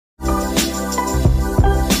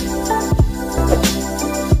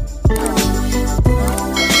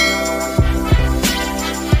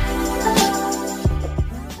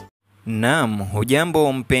Naam,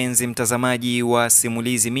 hujambo mpenzi mtazamaji wa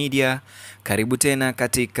Simulizi Media. Karibu tena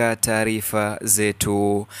katika taarifa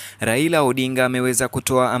zetu. Raila Odinga ameweza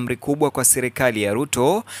kutoa amri kubwa kwa serikali ya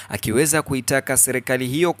Ruto, akiweza kuitaka serikali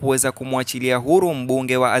hiyo kuweza kumwachilia huru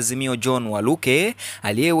mbunge wa Azimio John Waluke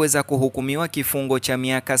aliyeweza kuhukumiwa kifungo cha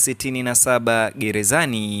miaka 67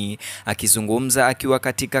 gerezani. Akizungumza akiwa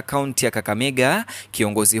katika kaunti ya Kakamega,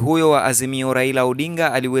 kiongozi huyo wa Azimio Raila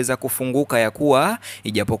Odinga aliweza kufunguka ya kuwa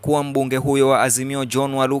ijapokuwa mbunge huyo wa Azimio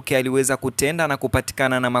John Waluke aliweza kutenda na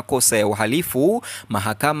kupatikana na makosa ya uhalifu,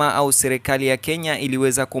 mahakama au serikali ya Kenya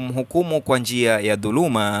iliweza kumhukumu kwa njia ya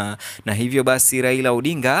dhuluma. Na hivyo basi Raila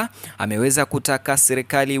Odinga ameweza kutaka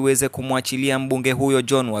serikali iweze kumwachilia mbunge huyo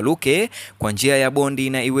John Waluke kwa njia ya bondi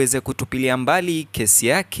na iweze kutupilia mbali kesi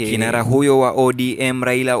yake. Kinara huyo wa ODM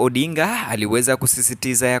Raila Odinga aliweza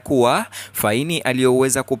kusisitiza ya kuwa faini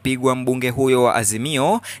aliyoweza kupigwa mbunge huyo wa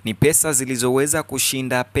Azimio ni pesa zilizoweza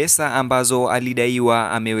kushinda pesa ambazo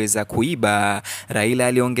alidaiwa ameweza kuiba. Raila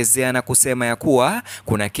aliongezea na kusema ya kuwa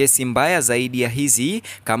kuna kesi mbaya zaidi ya hizi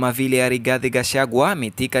kama vile ya Rigathi Gachagua,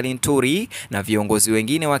 Mithika Linturi na viongozi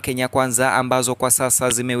wengine wa Kenya Kwanza ambazo kwa sasa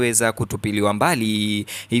zimeweza kutupiliwa mbali.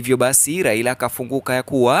 Hivyo basi Raila akafunguka ya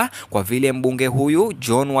kuwa kwa vile mbunge huyu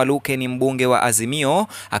John Waluke ni mbunge wa Azimio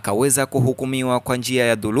akaweza kuhukumiwa kwa njia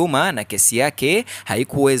ya dhuluma na kesi yake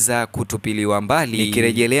haikuweza kutupiliwa mbali.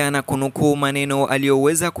 Nikirejelea na kunukuu maneno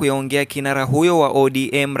aliyoweza kuyaongea kinara huyo wa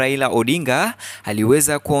ODM Raila Odinga,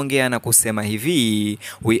 aliweza kuongea na kusema hivi: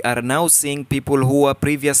 "We are now seeing people who were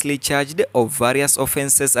previously charged of various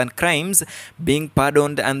offenses and crimes being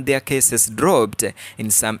pardoned and their cases dropped. In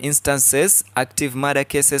some instances, active murder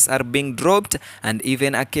cases are being dropped and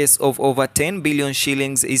even a case of over 10 billion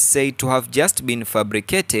shillings is said to have just been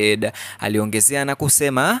fabricated." Aliongezea na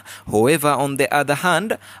kusema, "However, on the other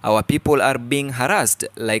hand, our people are being harassed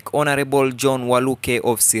like Honorable John Waluke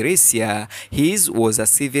of Sirisia. His was a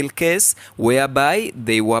civil case whereby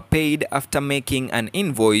they were paid after making an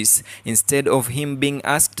invoice. Instead of him being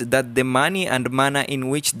asked that the money and manner in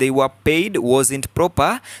which they were paid wasn't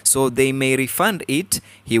proper, so they may refund it,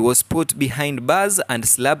 he was put behind bars and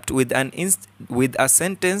slapped with a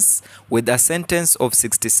sentence of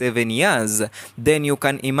 67 years. Then you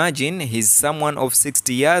can imagine he's someone of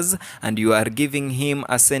 60 years and you are giving him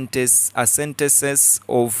a sentences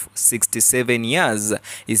of 67 years.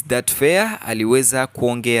 Is that fair?" aliweza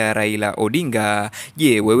kuongea Raila Odinga.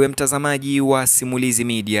 Je, wewe mtazamaji wa Simulizi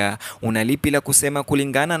Media, unalipi la kusema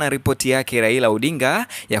kulingana na ripoti yake Raila Odinga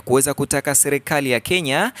ya kuweza kutaka serikali ya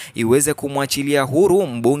Kenya iweze kumwachilia huru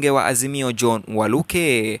mbunge wa Azimio John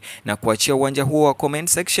Waluke? Na kuachia uwanja huo wa comment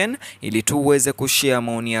section ili tuweze kushare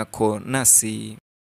maoni yako nasi.